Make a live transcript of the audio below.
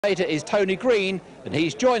Later is Tony Green, and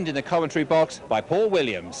he's joined in the commentary box by Paul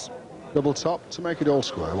Williams. Double top to make it all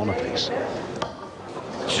square, one apiece.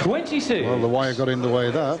 26. Well, the wire got in the way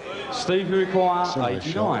there. Steve, you require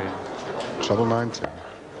 89. Treble 19.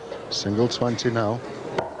 Single 20 now.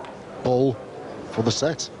 Bull for the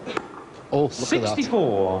set. Oh, look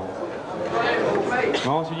 64. At that.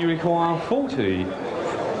 Martin, you require 40.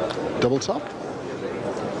 Double top.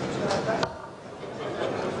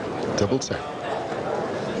 Double 10.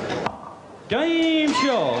 Game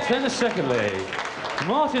shot in the second leg.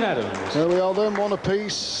 Martin Adams. There we are then, one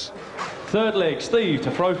apiece. Third leg, Steve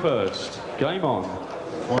to throw first. Game on.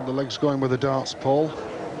 One of the legs going with the darts, Paul.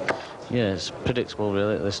 Yeah, it's predictable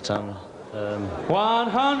really at this time.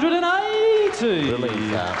 180.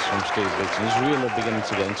 Brilliant darts from Steve Beaton. He's really beginning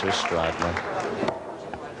to get into his stride now.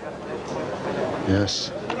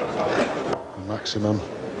 Yes. The maximum.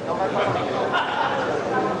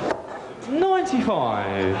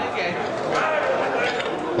 95.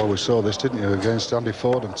 Well, we saw this, didn't you, against Andy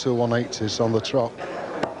Ford, and 2 180s on the trot.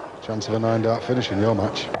 Chance of a 9-dart finish in your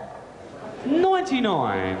match.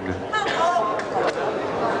 99.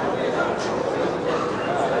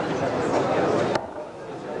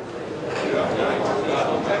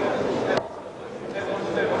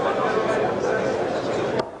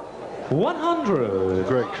 $100.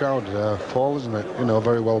 Great crowd, Paul, isn't it? You know,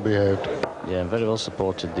 very well behaved. Yeah, very well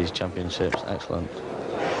supported these championships. Excellent.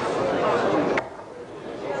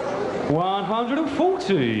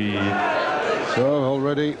 140. So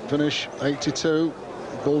already finish 82.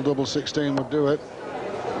 Bull double 16 would do it.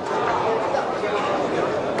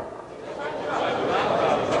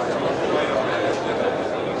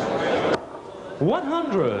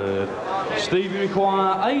 $100. Steve, you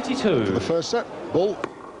require 82. For the first set, bull,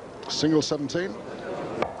 single 17,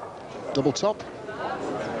 double top.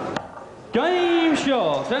 Game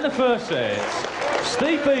shot in the first set.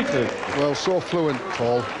 Steve Beaton. Well, so fluent,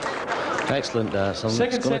 Paul. Excellent darts.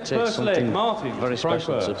 Second it's going set, to take first leg. something Martin, very throw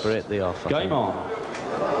special first. to break the off. Game on.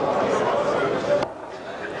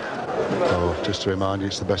 Oh, just to remind you,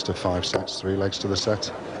 it's the best of 5 sets, 3 legs to the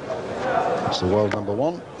set. It's the world number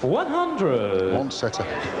 1. 100. One setter.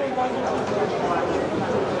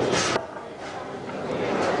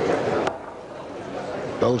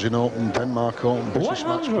 Belgian Open, Denmark Open, British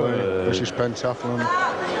match play, British pentathlon,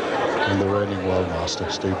 and the reigning world master,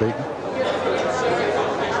 Steve Beaton.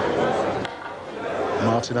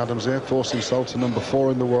 Martin Adams here, forced himself to number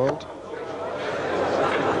 4 in the world.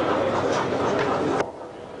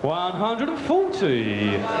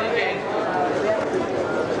 140.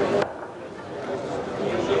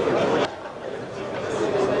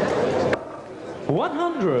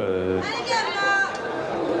 $100.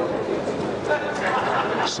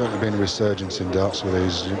 Certainly been a resurgence in darts with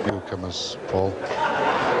these newcomers, Paul.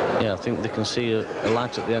 Yeah, I think they can see a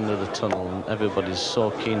light at the end of the tunnel, and everybody's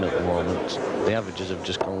so keen at the moment. The averages have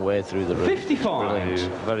just gone way through the roof. 55.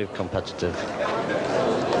 Brilliant. Very competitive.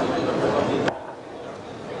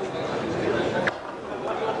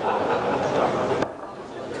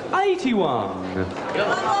 $81.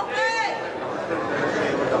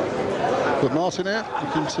 But Martin here,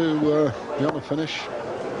 looking to be on a finish.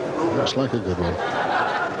 Looks like a good one.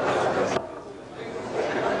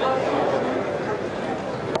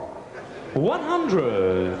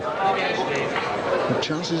 $100. Good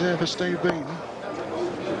chances here for Steve Beaton.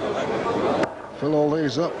 Fill all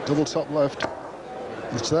these up, double top left.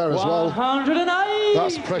 It's there as well. 180.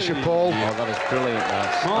 That's pressure, Paul. Oh, that is brilliant.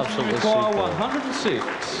 That's Martin absolutely require super.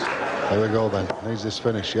 106. There we go then. Needs this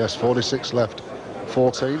finish. Yes, 46 left.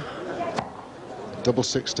 14. Double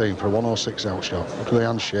 16 for a 106 outshot. Look at the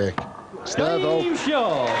handshake. It's there though. Game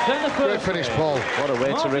shot. Then the Great first finish, leg. Paul. What a way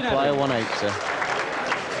to Martin reply a Adams. 180.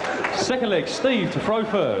 Second leg, Steve to throw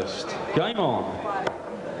first. Game on.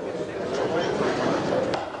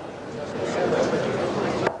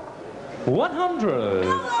 $100.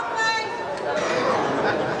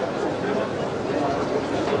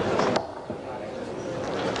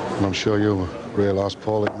 And I'm sure you realise,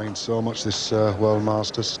 Paul, it means so much, this World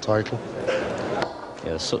Masters title.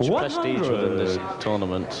 Yeah, such 100. prestige within this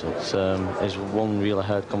tournament. It's one really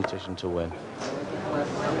hard competition to win.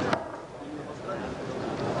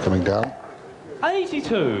 Coming down.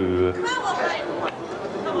 82.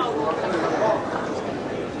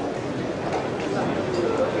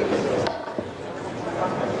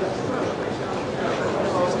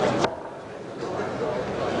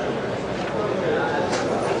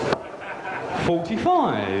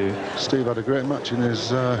 $45. Steve had a great match in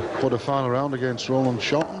his quarter-final round against Roland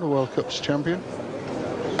Shotton, the World Cup's champion.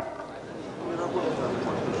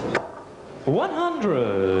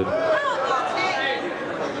 100.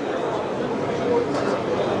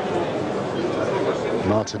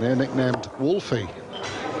 Martin here, nicknamed Wolfie.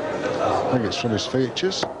 I think it's from his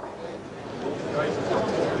features.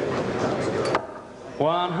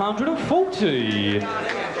 140.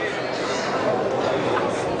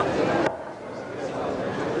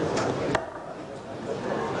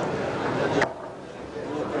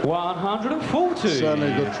 140.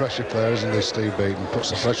 Certainly a good pressure player, isn't he, Steve Beaton? Puts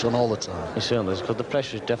the pressure on all the time. He certainly is, because the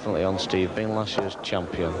pressure is definitely on Steve, being last year's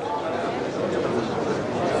champion.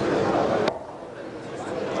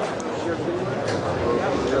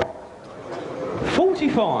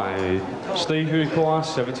 Steve, who requires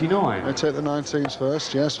 79. They take the 19s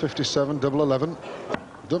first, yes, 57, double 11.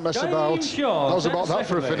 Don't mess Game about. shot. How's about that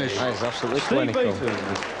for a finish? That is absolutely Steve clinical. Beaton.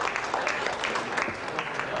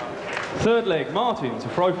 Third leg, Martin to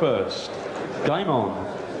throw first. Game on.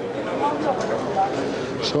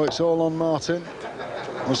 So it's all on Martin.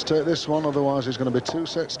 Must take this one, otherwise he's going to be 2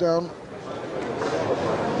 sets down.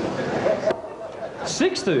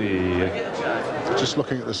 60. Just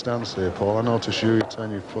looking at the stance here, Paul, I notice you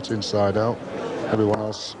turn your foot inside out. Everyone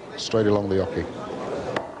else straight along the hockey.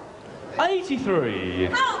 83.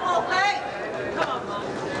 Come on, mate. Come on, man.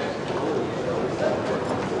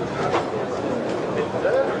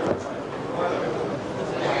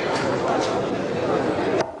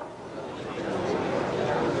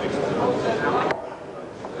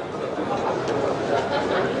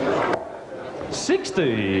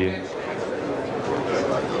 60.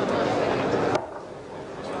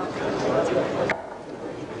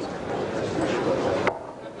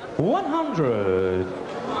 100.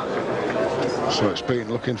 So it's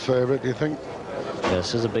Beaton looking favourite, do you think? Yeah,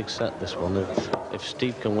 this is a big set, this one. If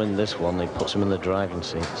Steve can win this one, he puts him in the driving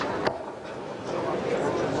seat.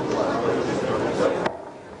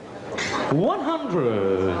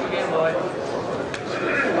 100.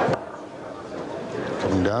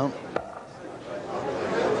 Coming down.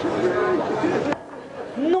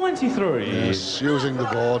 93. Yes, using the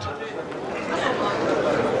board.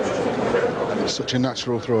 Such a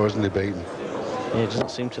natural thrower, isn't he, Beaton? Yeah, he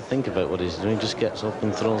doesn't seem to think about what he's doing. He just gets up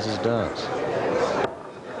and throws his darts.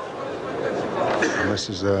 And this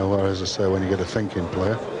is where, as I say, when you get a thinking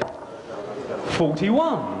player.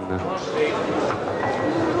 41.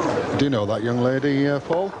 Do you know that young lady,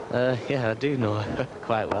 Paul? Yeah, I do know her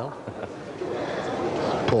quite well.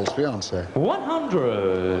 Paul's fiancée.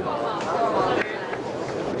 100.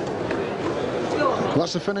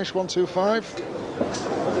 That's the finish, 1-2-5.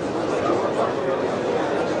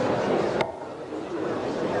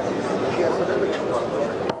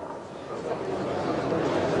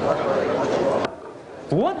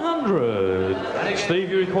 Steve,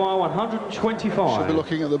 you require 125. Should be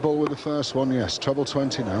looking at the ball with the first one, yes. Treble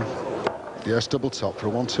 20 now. Yes, double top for a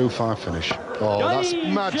 1-2-5 finish. Oh, that's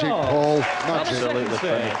Game magic, shot. Paul. Magic. Absolutely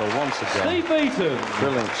clinical once again. Steve Beaton.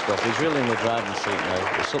 Brilliant stuff. He's really in the driving seat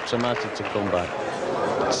now. It's up to Martin to come back.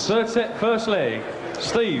 Third set, first leg.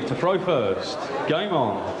 Steve to throw first. Game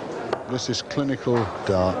on. This is clinical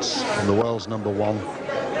darts from the world's #1.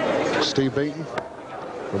 Steve Beaton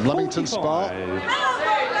from Leamington Spa. 45.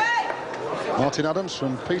 Martin Adams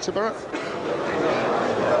from Peterborough.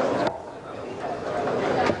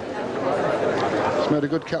 He's made a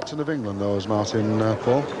good captain of England, though, as Martin,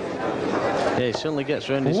 Paul. Yeah, he certainly gets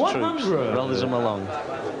around his 100. troops, rallies them along.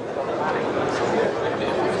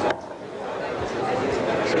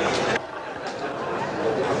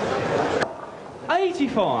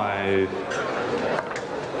 85.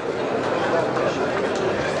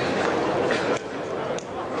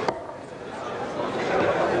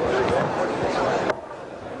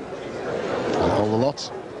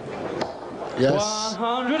 100. Yes.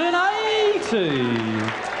 180.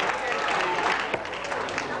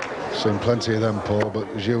 Seen plenty of them, Paul, but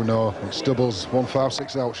as you know, it's doubles,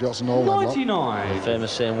 1-5-6 out shots and all them lot. 99.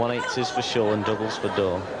 Famous saying 180s for show and doubles for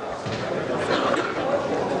dough.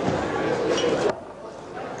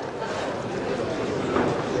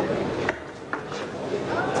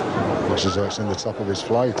 Looks as though it's in the top of his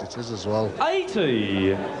flight, it is as well.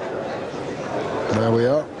 80. There we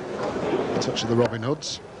are. A touch of the Robin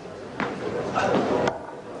Hoods.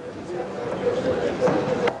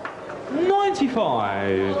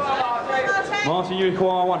 95. Martin, you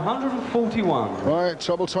require 141. Right,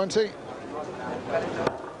 treble 20.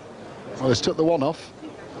 Well, he's took the one off.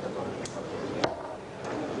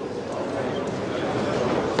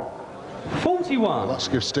 Well, let's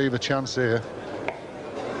give Steve a chance here.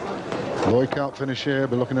 Though he can't finish here,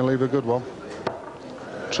 but looking to leave a good one.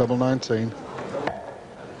 Treble 19.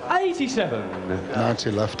 87.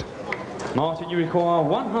 90 left. Martin, you require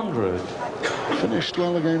 100. Finished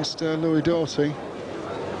well against Louis Doughty.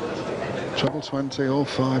 Treble 20, all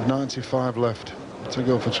 5, 95 left. To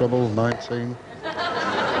go for treble 19.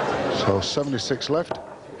 So 76 left.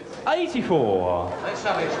 84.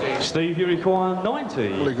 Steve, you require 90.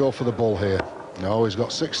 Will he go for the bull here? No, he's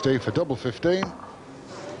got 60 for double 15.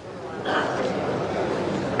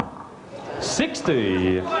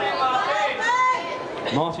 60.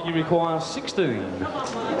 Martin, you require 16.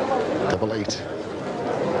 Double 8.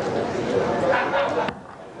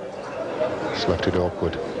 Just left it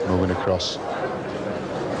awkward, moving across.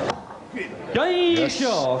 Game Yes.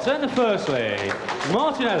 shot and the first leg.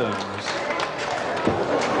 Martin Adams.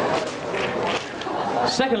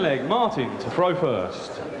 Second leg, Martin to throw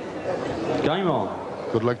first. Game on.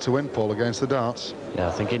 Good leg to win, Paul, against the darts. Yeah,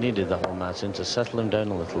 I think he needed that one, Martin, to settle him down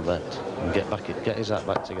a little bit and get his act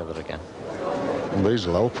back together again. And these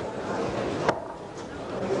will help.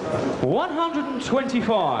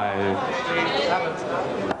 125.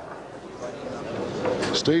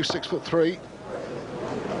 Steve, 6'3".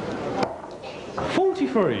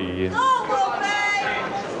 43.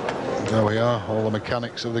 There we are, all the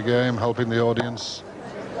mechanics of the game, helping the audience.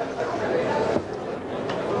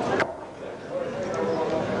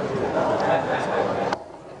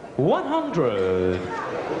 $100.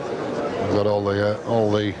 We've got all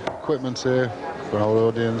the equipment here for our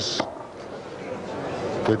audience.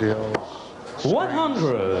 Videos.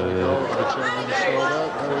 100. There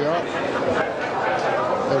we are.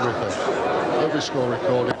 Everything. Every score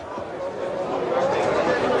recorded.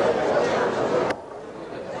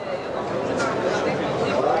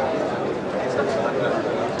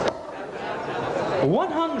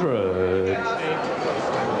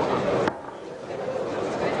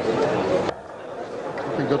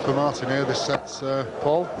 Looking good for Martin here, this set,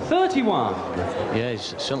 Paul. 31. Yeah,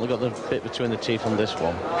 he's certainly got the bit between the teeth on this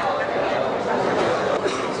one.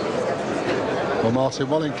 Well, Martin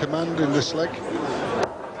well in command in this leg.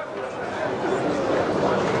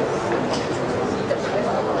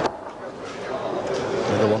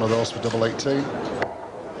 Another one of those for double 18.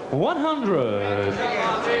 100.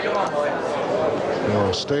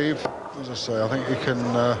 Oh, Steve, as I say, I think you can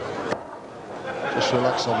just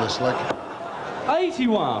relax on this leg.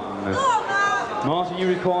 81. Martin, you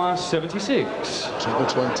require 76. Single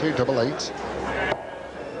 20, double 8.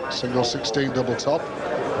 Single 16, double top.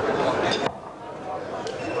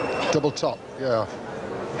 Double top, yeah.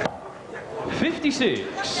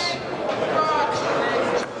 56.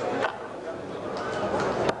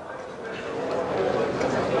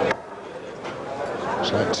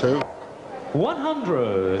 Set 2.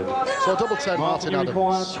 100. So double 10, Martin, Martin you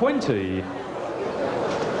require Adams. 20.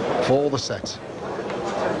 For the set.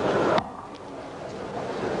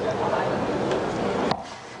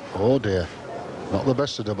 Oh dear. Not the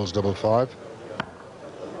best of doubles, double 5.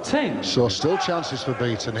 10. So still chances for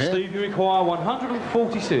Beaton here. Steve, you require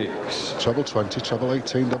 146. Treble 20, treble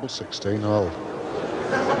 18, double 16. Oh.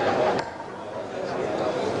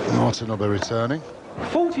 Martin will be returning.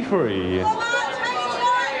 43.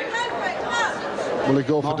 Will he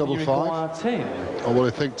go for Martin, double you 5? require 10. Or will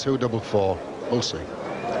he think 2 double 4? We'll see.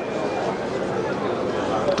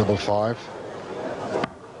 Double 5.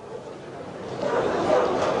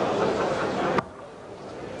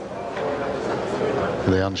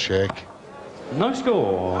 The handshake. No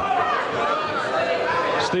score.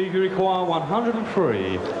 Steve, you require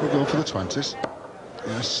 103. We'll go for the 20s.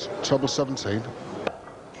 Yes, treble 17.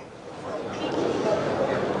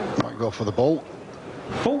 Might go for the ball.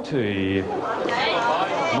 40.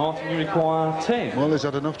 Martin, you require 10. Well, he's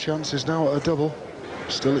had enough chances now at a double.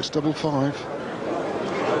 Still, it's double 5.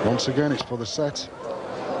 Once again, it's for the set.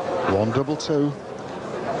 1 double 2.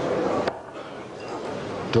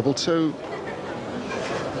 Double 2.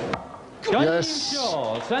 Game Yes.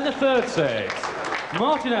 shot and the third set.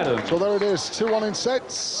 Martin Adams. So there it is, 2-1 in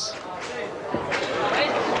sets.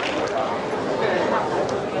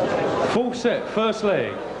 Full set, first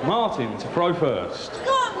leg. Martin to throw first.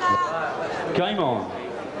 Game on.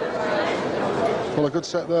 Well, a good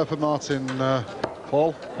set there for Martin,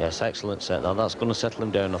 Paul. Yes, excellent set. Now that's going to settle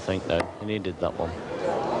him down, I think, now. He needed that one.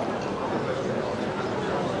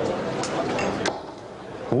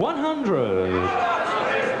 100.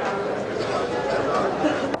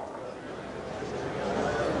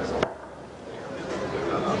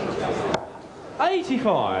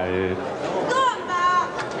 85.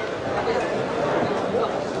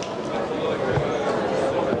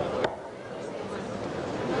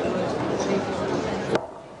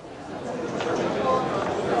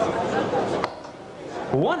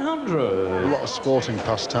 A 100. lot of sporting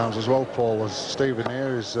pastimes as well, Paul, as Stephen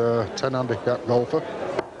here is a 10 handicap golfer.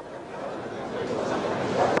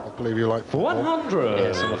 I believe you like football. 100.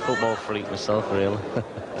 Yes, I'm a football freak myself, really.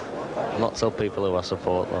 Not tell people who I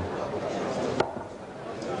support, though.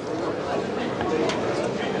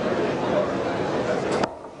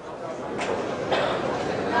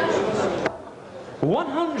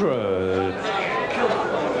 100.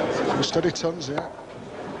 Steady tons, yeah.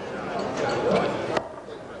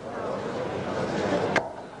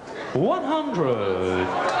 100.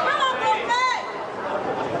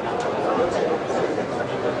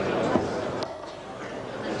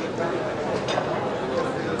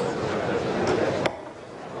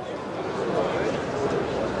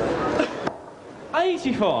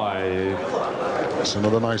 85. It's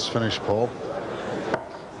another nice finish, Paul.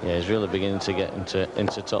 Yeah, he's really beginning to get into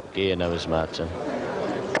top gear now, is Martin.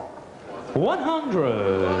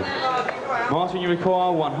 100. Martin, you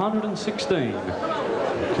require 116.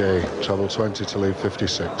 Okay, treble 20 to leave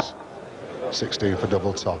 56. 16 for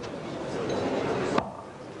double top.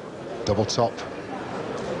 Double top.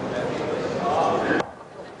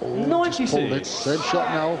 Oh, just pulled it. 96. Same shot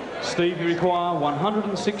now. Steve, you require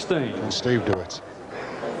 116. Can Steve do it?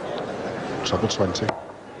 Treble 20.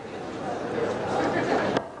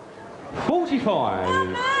 45.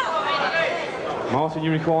 Martin,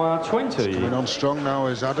 you require 20. Coming on strong now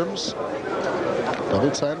is Adams.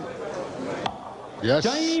 Double 10. Yes.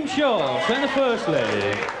 Game shot in the first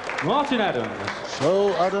leg. Martin Adams.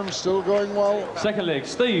 So Adams still going well. Second leg,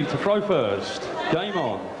 Steve to throw first. Game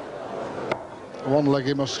on. One leg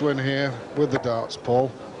he must win here with the darts,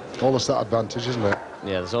 Paul. Almost that advantage, isn't it?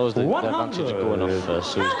 Yeah, there's always the advantage of going off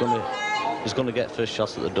first, so he's going to get first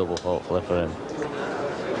shots at the double, hopefully, for him.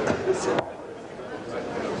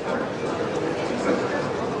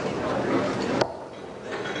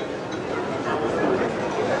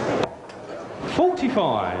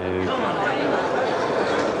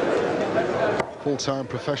 Full-time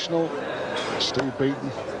professional, Steve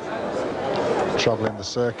Beaton, travelling the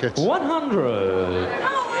circuit. 100.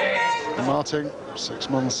 Martin, 6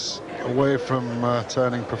 months away from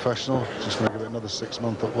turning professional. Just going to give it another 6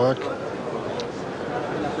 months at work.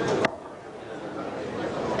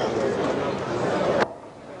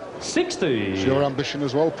 It's your ambition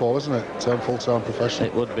as well, Paul, isn't it? Turn full-time professional.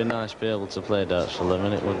 It would be nice to be able to play darts for a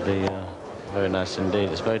living. It would be very nice indeed.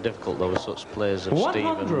 It's very difficult, though, with such players of 100.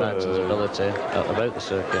 Steve and Martin's ability about the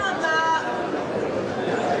circuit.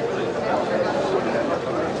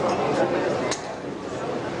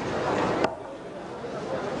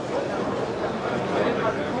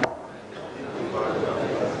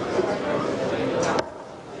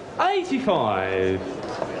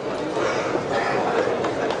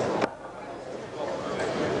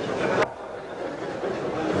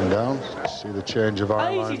 See the change of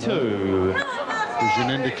eye line. 82. Gives you an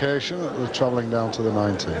indication that they're travelling down to the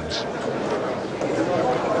 19s.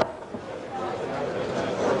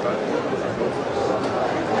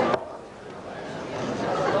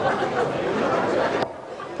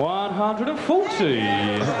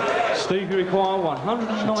 Steve, you require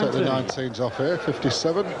 119. Take the 19s off here,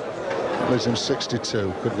 57. Leaves him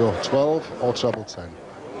 62. Could go 12 or treble 10.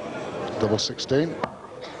 Double 16.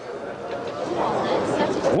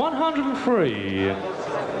 103.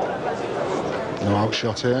 No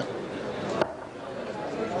outshot here.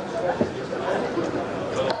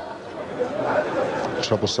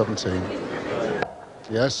 Treble 17.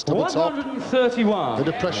 Yes, double top. 131.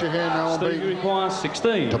 Bit of pressure here now on Steve, Beaton. you require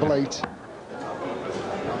 16. Double 8.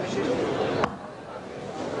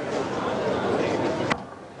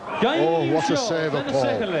 Game what a shot saver, in the Paul.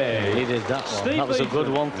 second leg. He did that one. Steve That was a good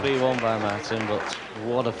Beaton. 1-3-1 by Martin, but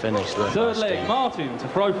what a finish there. Third by leg, Steve. Martin to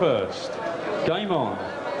throw first. Game on.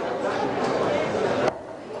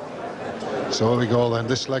 So here we go then.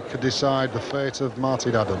 This leg could decide the fate of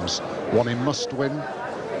Martin Adams. One he must win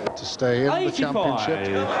to stay in the 85.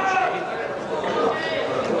 championship.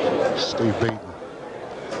 Steve Beaton,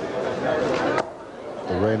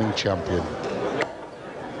 the reigning champion.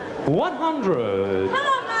 100.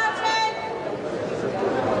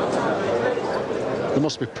 There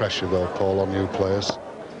must be pressure though, Paul, on new players.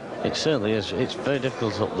 It certainly is. It's very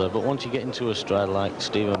difficult up there, but once you get into a stride like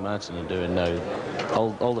Steve and Martin are doing now,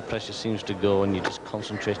 all the pressure seems to go and you're just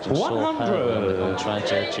concentrating so hard 100. on trying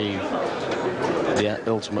to achieve the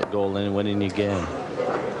ultimate goal in winning your game.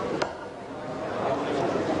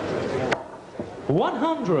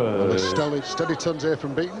 100. Well, there's steady tons here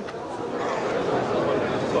from Beaton.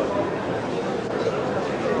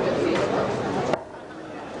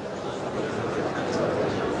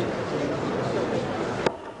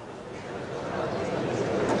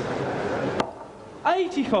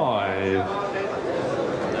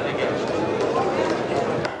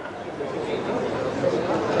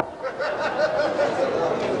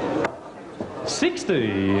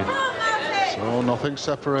 $60. So nothing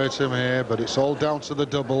separates him here, but it's all down to the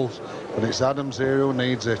doubles. And it's Adams here who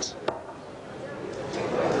needs it.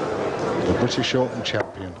 The British Open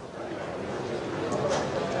champion.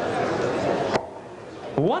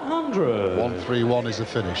 100. 1-3-1 is the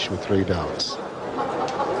finish with 3 darts.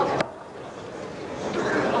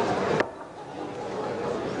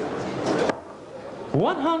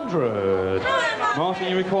 $100.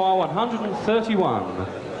 Martin, you require 131.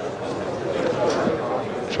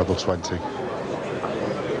 Treble 20.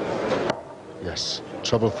 Yes.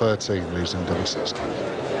 Treble 13 leaves him double 16.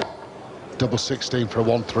 Double 16 for a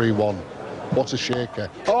 1-3-1. What a shaker.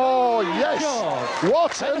 Oh, yes!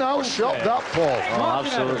 What an outshot that, Paul. Oh,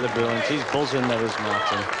 absolutely brilliant. He's buzzing there, is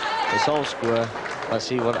Martin. It's all square. Let's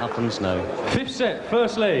see what happens now. 5th set,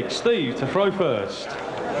 first leg. Steve to throw first.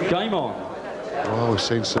 Game on. Well, we've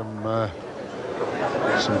seen some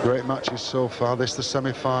great matches so far. This the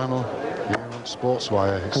semi-final here on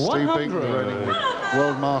Sportswire. It's Steve Beaton, the reigning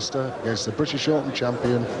World Master, against the British Open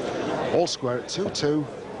champion. All square at 2-2.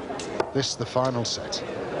 This the final set.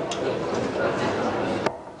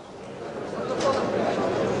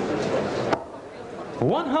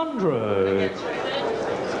 $100.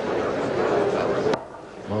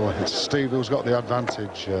 Well, it's Steve who's got the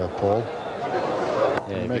advantage, Paul.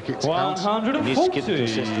 Yeah, make it count. 140. He needs to keep the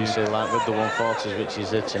consistency like with the 140s, which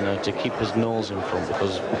is it, you know, to keep his nose in front,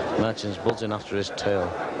 because Martin's buzzing after his tail.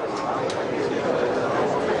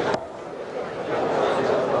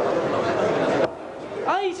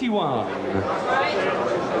 $81.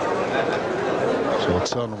 So a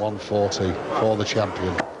turn 140 for the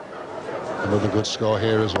champion. Another good score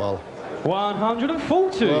here as well.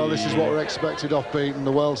 140. Well, this is what we're expected off Beaton,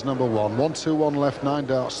 the world's number 1. 1-2-1 left, 9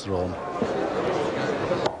 darts thrown.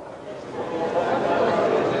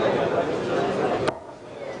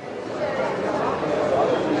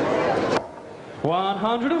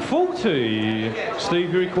 $140.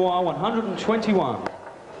 Steve, you require 121.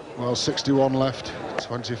 Well, 61 left,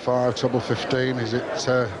 25, treble 15. Is it?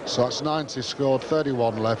 So that's 90 scored,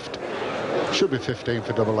 31 left. Should be 15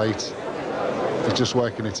 for double 8. He's just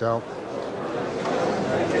working it out.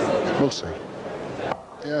 We'll see.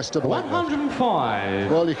 Yes, double 8 left. 105.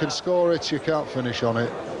 Well, you can score it, you can't finish on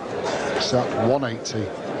it. It's at 180.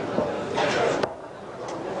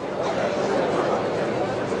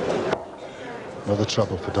 Another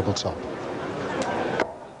treble for double top.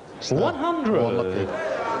 100. Oh, lucky.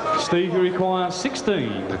 Steve, you require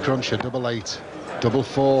 16. The cruncher, double 8, double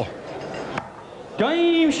 4.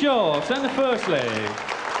 Game shot and the first leg.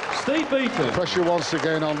 Steve Beaton. Pressure once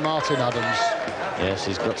again on Martin Adams. Yes,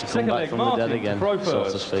 he's got to come Second back leg, from Martin the dead again, throw so to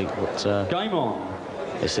first. speak. But Game on.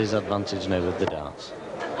 it's his advantage now with the darts.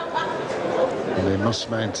 And they must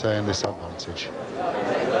maintain this advantage.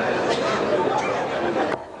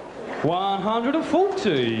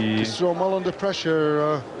 140. He's thrown well under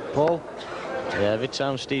pressure, Paul. Yeah, every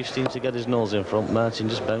time Steve seems to get his nose in front, Martin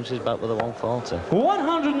just bounces back with a 140.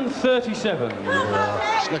 137.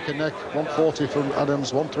 It's neck and neck. 140 from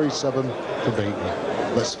Adams, 137 for Beaton.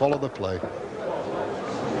 Let's follow the play.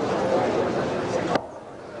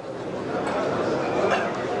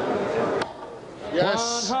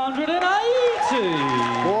 Yes.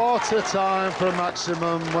 180. What a time for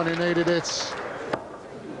maximum when he needed it.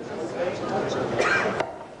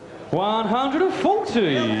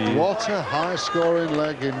 140. What a high-scoring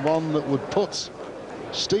leg in one that would put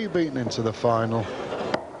Steve Beaton into the final.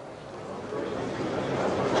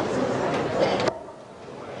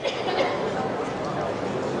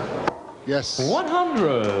 Yes.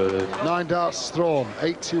 100. 9 darts thrown,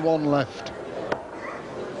 81 left.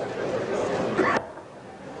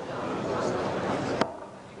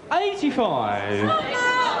 $85.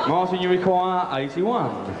 Martin, you require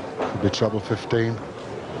 81. Could be treble 15.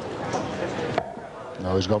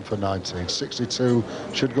 No, he's gone for 19. 62,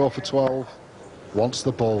 should go for 12. Wants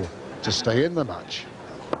the ball to stay in the match.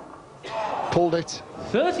 Pulled it.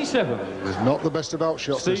 37. It's not the best of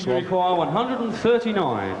outshots, Steve, this you one. require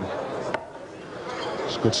 139.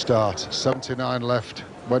 It's a good start. 79 left.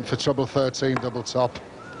 Went for treble 13, double top.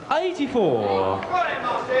 84.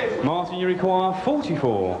 Martin, you require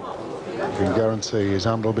 44. You can guarantee his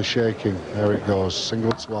hand will be shaking. There it goes.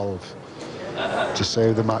 Single 12 to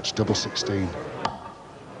save the match. Double 16.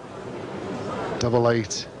 Double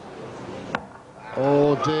 8.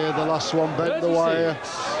 Oh dear, the last one bent the wire.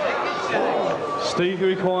 Steve, you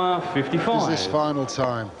require 55. Is this final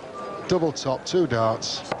time? Double top, 2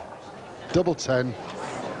 darts. Double 10.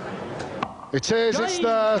 It is, it's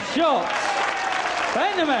there. Shots.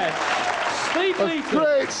 End the match. Steve A Beaton.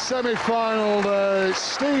 great semi-final there.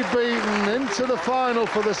 Steve Beaton into the final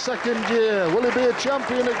for the 2nd year. Will he be a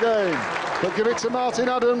champion again? But give it to Martin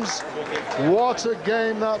Adams. What a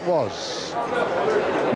game that was.